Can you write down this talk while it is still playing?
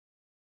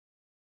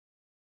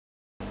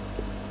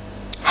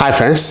Hi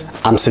friends,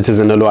 I'm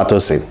Citizen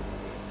Oluwatosin.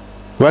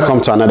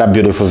 Welcome to another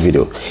beautiful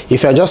video.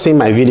 If you're just seeing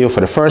my video for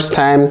the first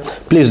time,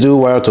 please do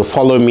well to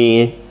follow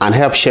me and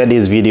help share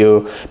this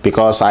video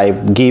because I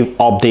give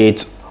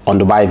updates on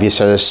Dubai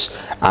visas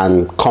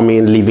and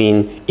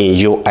living in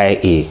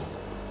UAE.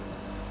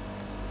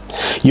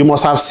 You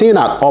must have seen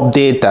an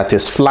update that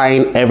is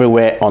flying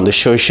everywhere on the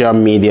social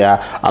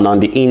media and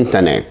on the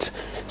internet,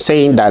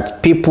 saying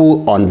that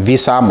people on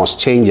visa must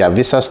change their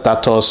visa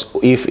status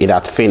if it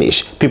had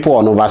finished. People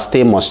on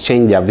overstay must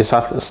change their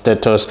visa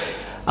status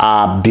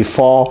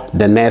before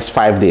the next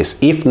 5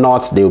 days. If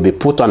not, they will be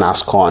put on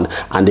ASCON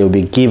and they will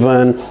be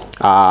given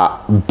a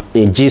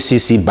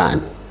GCC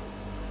ban.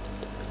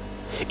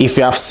 If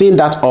you have seen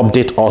that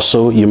update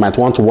also, you might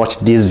want to watch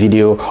this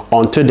video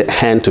until the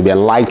end to be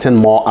enlightened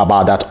more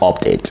about that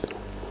update.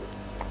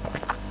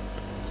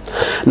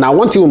 Now,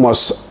 one thing you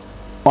must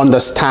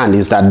understand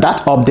is that that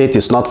update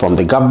is not from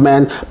the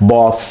government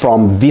but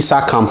from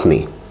visa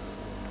company.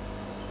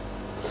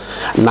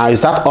 Now, is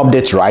that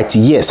update right?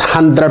 Yes,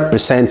 100%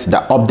 the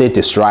update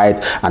is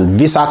right, and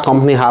visa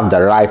company have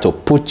the right to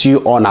put you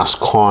on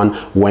ASCON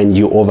when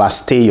you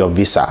overstay your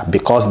visa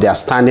because they are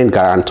standing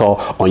guarantor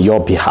on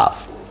your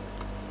behalf.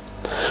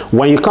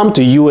 When you come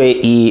to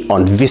UAE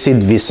on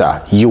visit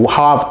visa, you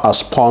have a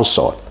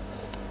sponsor.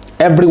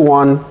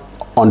 Everyone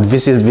on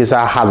visit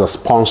visa has a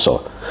sponsor,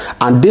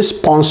 and these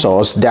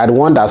sponsors, they are the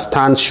one that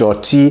stand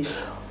surety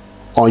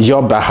on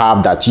your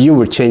behalf that you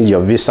will change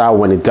your visa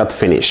when it got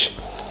finished.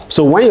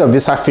 So when your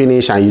visa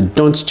finish and you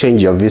don't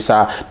change your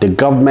visa, the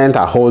government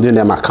are holding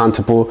them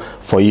accountable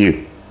for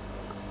you.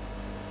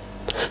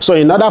 So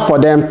in order for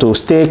them to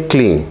stay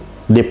clean,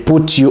 they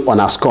put you on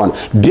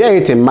ASCON. Bear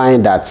it in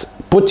mind that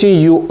putting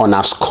you on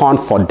ASCON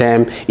for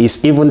them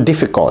is even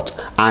difficult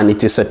and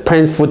it is a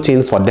painful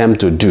thing for them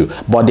to do,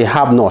 but they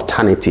have no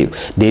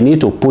alternative. They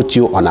need to put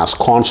you on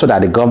ASCON so that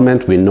the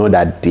government will know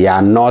that they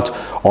are not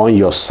on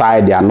your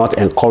side, they are not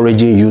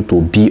encouraging you to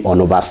be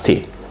on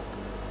overstay.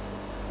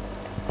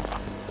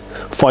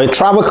 For a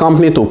travel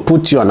company to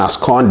put you on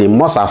ASCON, they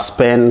must have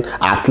spent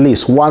at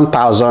least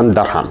 1,000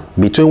 dirham,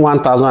 between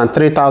 1,000 and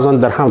 3,000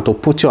 dirham to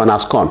put you on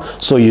ASCON.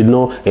 So you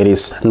know it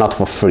is not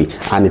for free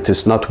and it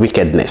is not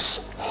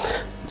wickedness.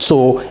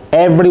 So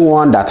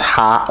everyone that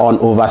are on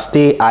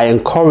overstay, I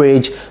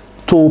encourage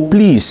to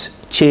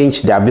please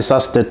change their visa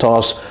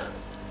status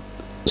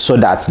so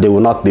that they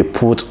will not be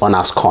put on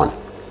ASCON.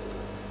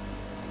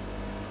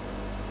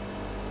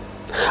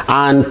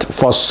 And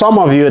for some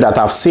of you that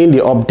have seen the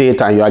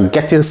update and you are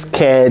getting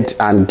scared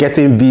and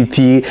getting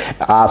BP,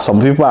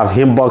 some people have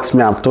inboxed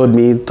me and have told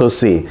me to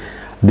say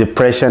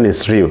depression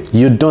is real.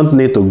 You don't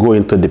need to go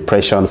into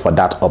depression for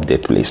that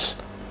update,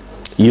 please.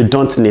 You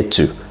don't need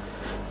to.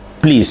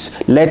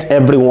 Please let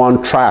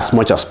everyone try as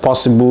much as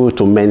possible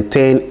to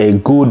maintain a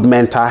good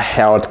mental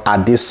health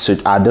at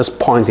this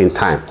point in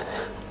time,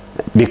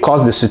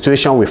 because the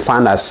situation we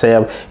find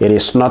ourselves, it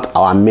is not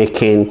our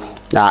making.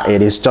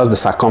 It is just the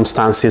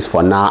circumstances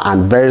for now,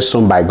 and very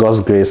soon by God's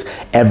grace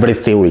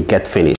everything will get finished.